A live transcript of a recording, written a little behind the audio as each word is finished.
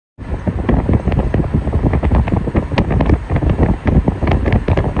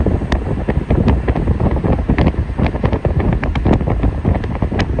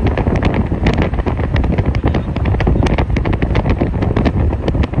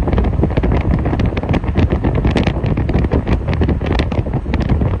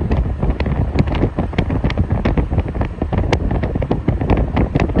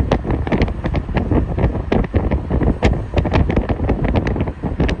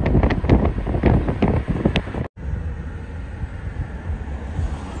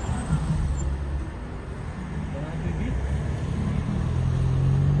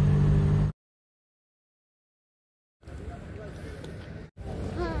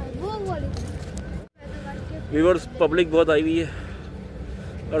Viewers public बहुत आई हुई है,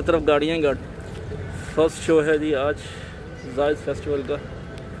 हर तरफ गाड़ियाँ ही गाड़ी। फर्स्ट शो है जी आज जायद फेस्टिवल का,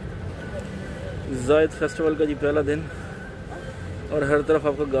 जायद फेस्टिवल का जी पहला दिन, और हर तरफ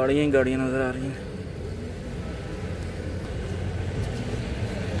आपको गाड़ियाँ ही गाड़ियाँ नज़र आ रही हैं।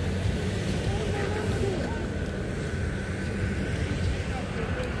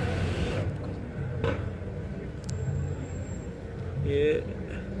 ये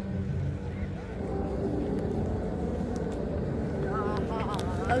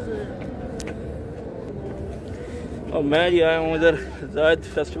और मैं जी आया हूँ इधर जायद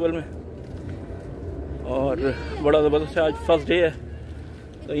फेस्टिवल में, और बड़ा ज़बरदस्त है। आज फर्स्ट डे है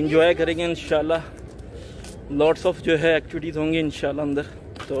तो इंजॉय करेंगे इंशाल्लाह। लॉट्स ऑफ जो है एक्टिविटीज़ होंगी इंशाल्लाह अंदर,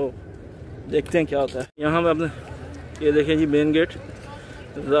 तो देखते हैं क्या होता है। यहाँ पे अपने ये देखें जी मेन गेट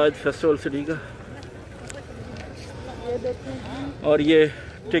जायद फेस्टिवल सिटी का, और ये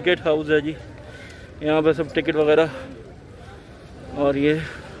टिकट हाउस है जी, यहाँ पे सब टिकट वगैरह, और ये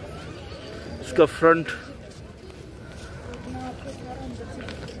इसका फ्रंट।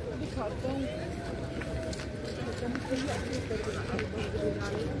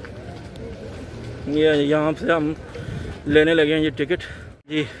 ये यहाँ से हम लेने लगे हैं ये टिकट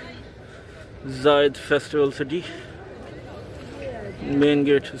जी। जायद फेस्टिवल सिटी मेन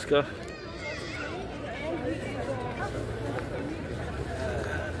गेट इसका।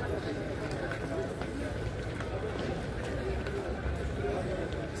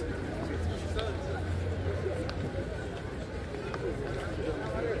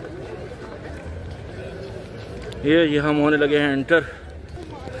 ये हम होने लगे हैं एंटर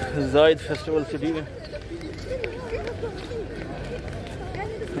जायद फेस्टिवल सिटी में,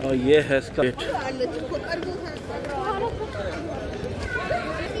 और ये है इसका गेट।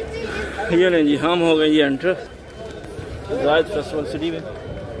 ये नहीं जी, हम हो गए ये एंटर जायद फेस्टिवल सिटी में,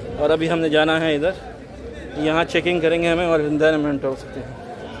 और अभी हमने जाना है इधर, यहाँ चेकिंग करेंगे हमें और अंदर हम एंटर हो सकते हैं।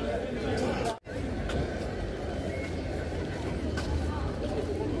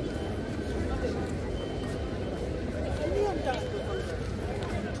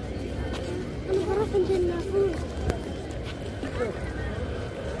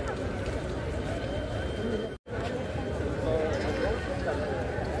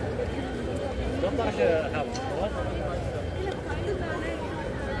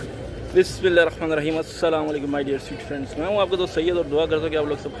 बिस्मिल्लाहिर्रहमानिर्रहीम, अस्सलाम वालेकुम माय डियर स्वीट फ्रेंड्स। मैं हूँ आपका दोस्त सैयद, और दुआ करता हूँ कि आप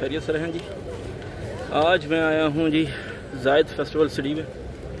लोग सब खैरियत से रहें जी। आज मैं आया हूँ जी जायद फेस्टिवल सिटी में,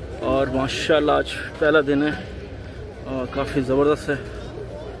 और माशाल्लाह आज पहला दिन है और काफ़ी ज़बरदस्त है।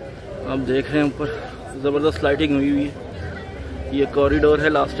 आप देख रहे हैं ऊपर ज़बरदस्त लाइटिंग हुई हुई है। ये कॉरिडोर है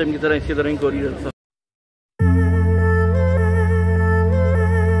लास्ट टाइम की तरह, इसी तरह ही कॉरिडोर था।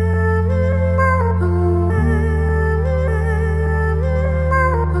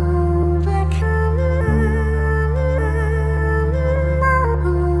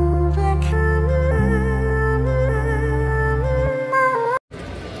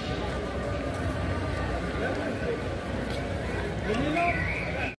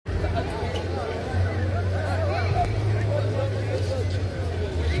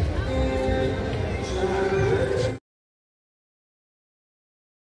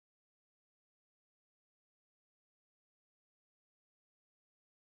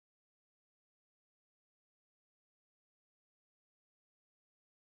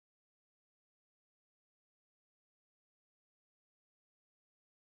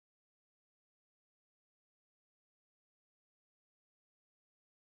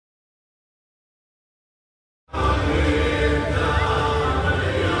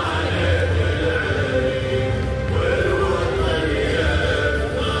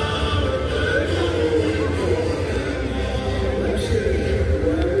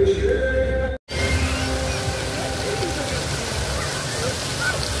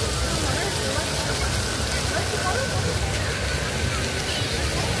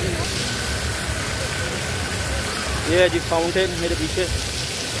 ये है जी फाउंटेन मेरे पीछे,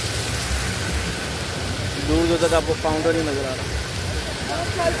 दूर दूर तक आपको फाउंटेन ही नज़र आ रहा है।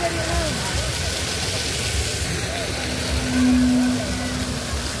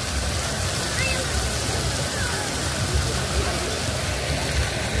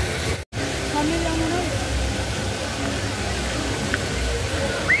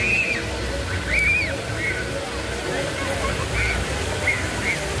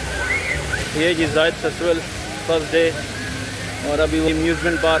 ये जी जायद फेस्टिवल फर्स्ट डे, और अभी वो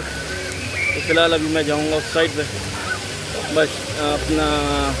अम्यूज़मेंट पार्क। तो फ़िलहाल अभी मैं जाऊंगा उस साइड पे, बस अपना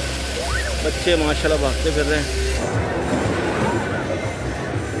बच्चे माशाल्लाह भागते फिर रहे हैं।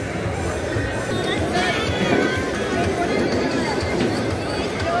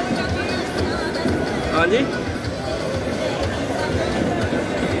 हाँ जी,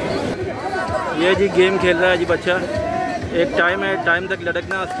 ये जी गेम खेल रहा है जी बच्चा। एक टाइम है, टाइम तक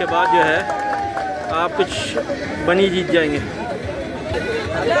लटकना, उसके बाद जो है आप कुछ बनी जीत जाएंगे।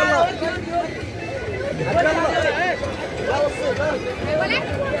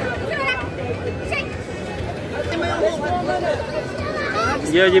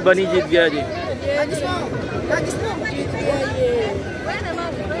 ये जी बनी जीत गया जी।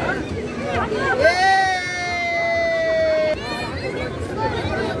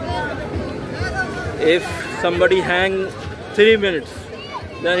 If somebody hang 3 minutes,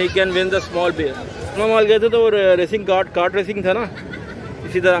 then he can win the small beer. हम गए थे तो रेसिंग कार्ट रेसिंग था ना,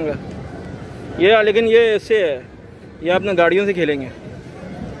 इसी तरह का ये, लेकिन ये ऐसे है, ये अपने गाड़ियों से खेलेंगे।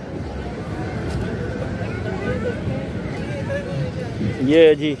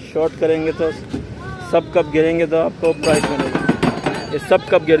 ये जी शॉट करेंगे तो सब कप गिरेंगे तो आपको प्राइज मिलेगा। ये सब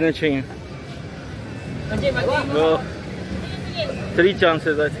कप गिरने चाहिए। तो 3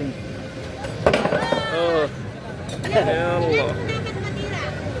 चांसेस आई थिंक। ये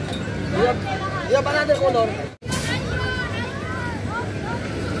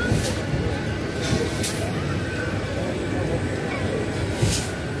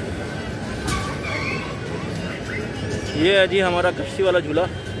है जी हमारा कश्ती वाला झूला,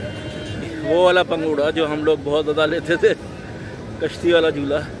 वो वाला पंगूड़ा जो हम लोग बहुत ज़्यादा लेते थे, कश्ती वाला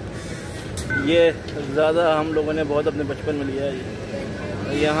झूला। ये ज़्यादा हम लोगों ने बहुत अपने बचपन में लिया है जी।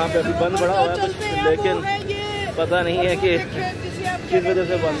 यहाँ पे अभी बंद पड़ा हुआ है कुछ, लेकिन पता नहीं है कि किस वजह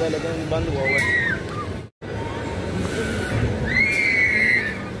से बंद है, लेकिन बंद हुआ हुआ है।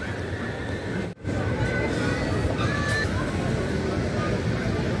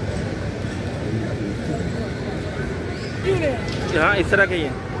 हाँ इस तरह के ही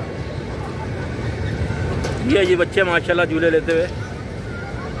है। ये जी बच्चे माशाल्लाह झूले लेते हुए।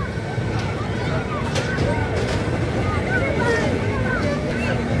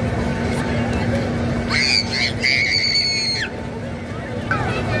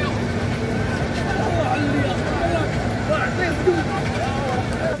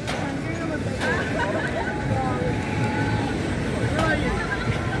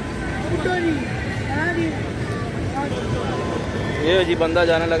 ये जी बंदा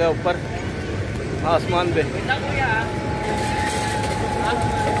जाने लगा ऊपर आसमान पे।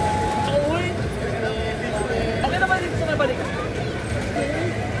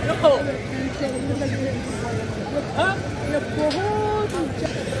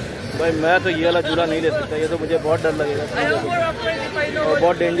 भाई मैं तो ये वाला झूला नहीं ले सकता, ये तो मुझे बहुत डर लगेगा और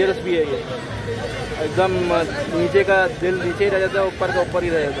बहुत डेंजरस भी है ये। एकदम नीचे का दिल नीचे ही रह जाता है, ऊपर का ऊपर ही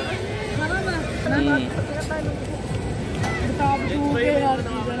रह जाता है।